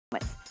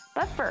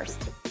But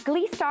first,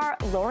 Glee star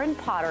Lauren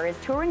Potter is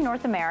touring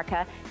North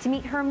America to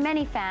meet her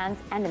many fans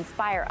and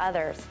inspire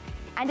others.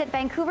 And at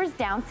Vancouver's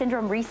Down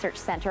Syndrome Research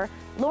Centre,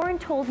 Lauren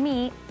told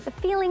me the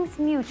feeling's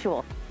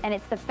mutual, and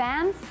it's the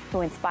fans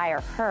who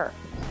inspire her.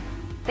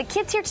 The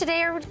kids here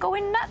today are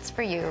going nuts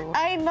for you.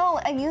 I know,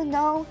 and you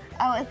know,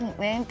 I was in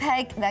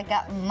Winnipeg and I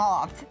got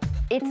mobbed.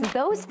 It's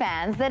those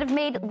fans that have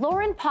made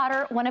Lauren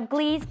Potter one of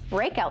Glee's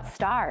breakout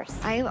stars.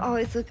 I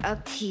always look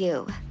up to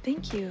you.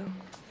 Thank you,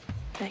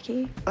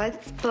 Becky.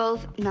 Let's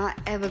both not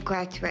ever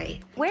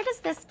graduate. Where does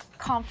this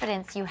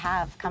confidence you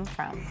have come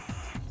from?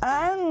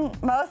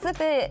 Most of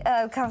it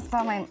comes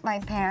from my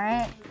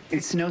parents.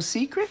 It's no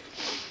secret.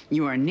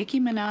 You are Nicki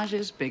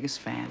Minaj's biggest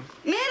fan.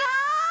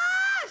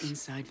 Minaj!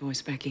 Inside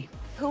voice, Becky.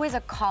 Who is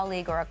a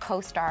colleague or a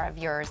co-star of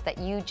yours that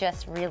you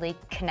just really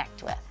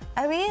connect with?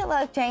 I really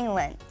love Jane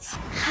Lynch.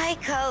 Hi,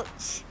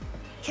 Coach.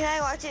 Can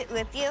I watch it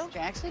with you?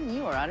 Jackson,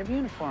 you are out of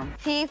uniform.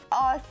 She's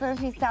awesome.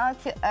 She's down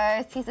to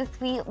earth. She's a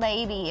sweet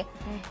lady.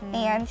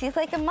 And she's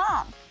like a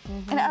mom.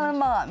 And I'm a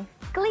mom.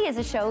 Glee is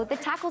a show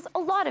that tackles a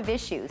lot of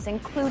issues,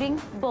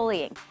 including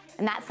bullying.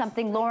 And that's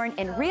something Lauren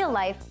in real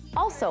life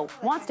also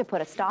wants to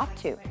put a stop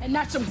to. And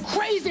that's some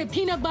crazy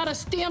peanut butter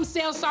stem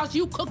cell sauce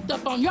you cooked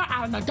up on your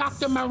island,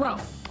 Dr. Moreau.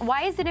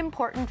 Why is it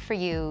important for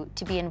you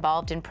to be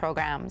involved in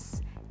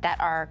programs that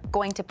are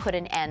going to put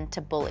an end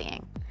to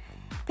bullying?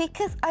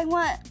 Because I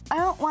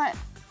don't want,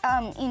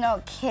 you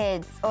know,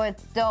 kids or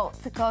adults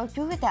to go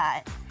through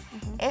that.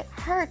 It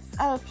hurts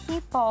other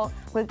people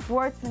with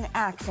words and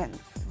actions.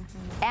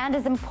 And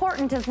as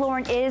important as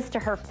Lauren is to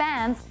her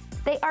fans,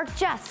 they are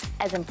just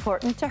as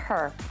important to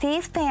her.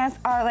 These fans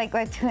are like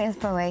my two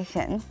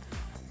inspirations.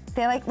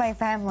 They're like my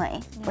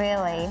family,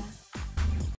 really.